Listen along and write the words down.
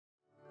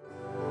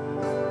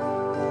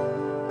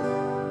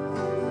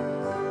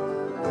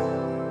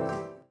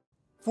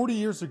40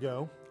 years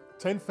ago,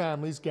 10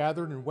 families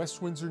gathered in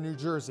West Windsor, New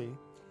Jersey,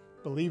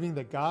 believing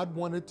that God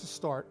wanted to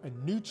start a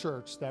new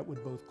church that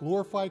would both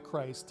glorify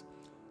Christ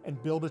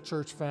and build a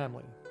church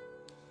family.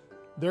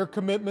 Their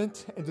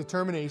commitment and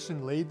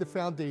determination laid the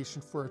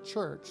foundation for a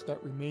church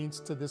that remains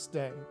to this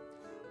day,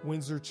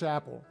 Windsor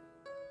Chapel.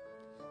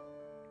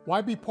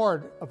 Why be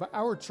part of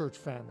our church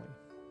family?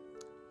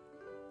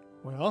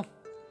 Well,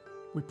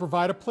 we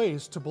provide a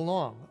place to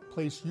belong, a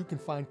place you can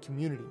find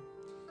community,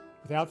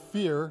 without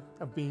fear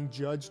of being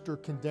judged or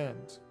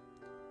condemned.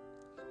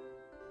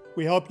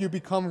 We help you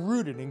become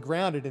rooted and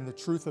grounded in the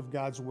truth of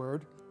God's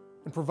Word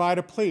and provide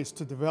a place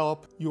to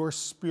develop your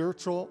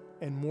spiritual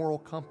and moral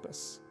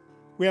compass.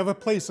 We have a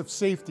place of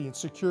safety and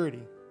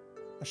security,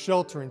 a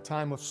shelter in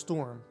time of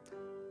storm,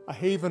 a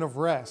haven of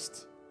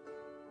rest,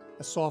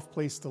 a soft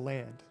place to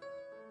land.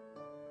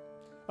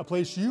 A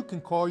place you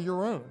can call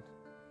your own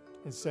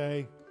and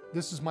say,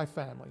 "This is my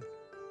family."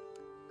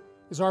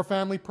 Is our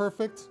family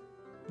perfect?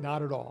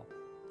 Not at all.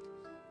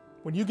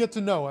 When you get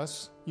to know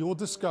us, you will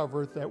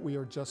discover that we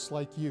are just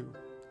like you,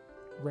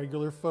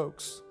 regular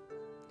folks.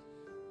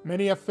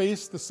 Many have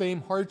faced the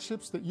same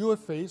hardships that you have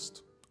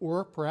faced,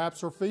 or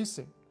perhaps are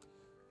facing.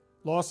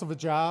 Loss of a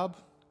job,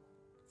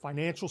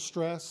 financial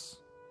stress,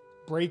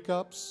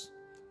 breakups,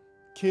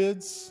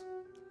 kids,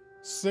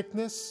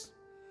 sickness,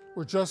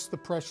 or just the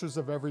pressures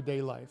of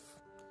everyday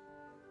life.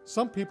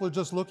 Some people are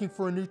just looking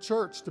for a new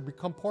church to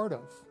become part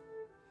of.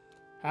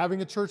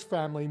 Having a church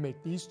family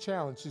makes these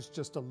challenges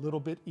just a little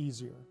bit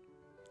easier.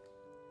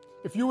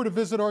 If you were to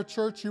visit our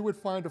church, you would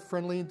find a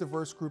friendly and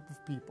diverse group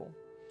of people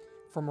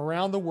from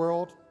around the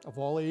world, of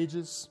all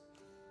ages,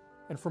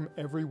 and from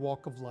every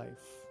walk of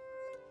life.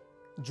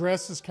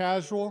 Dress is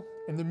casual,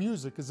 and the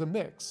music is a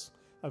mix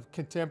of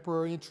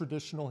contemporary and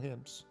traditional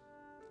hymns.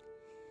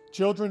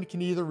 Children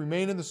can either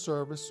remain in the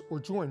service or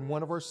join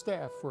one of our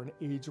staff for an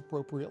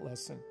age-appropriate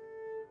lesson.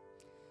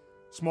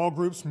 Small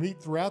groups meet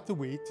throughout the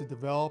week to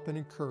develop and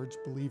encourage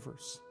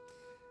believers.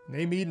 And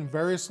they meet in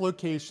various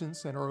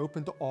locations and are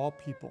open to all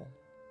people.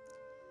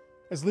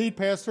 As lead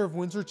pastor of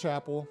Windsor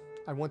Chapel,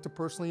 I want to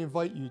personally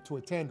invite you to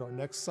attend our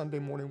next Sunday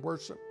morning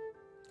worship.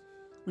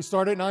 We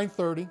start at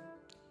 9:30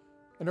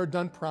 and are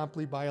done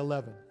promptly by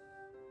 11.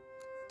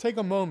 Take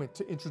a moment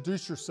to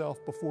introduce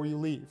yourself before you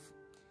leave.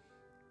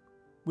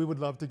 We would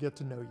love to get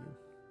to know you.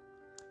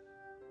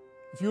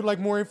 If you would like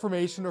more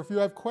information or if you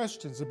have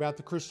questions about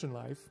the Christian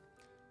life,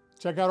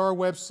 check out our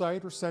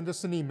website or send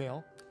us an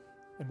email,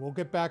 and we'll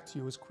get back to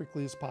you as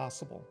quickly as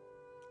possible.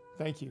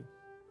 Thank you.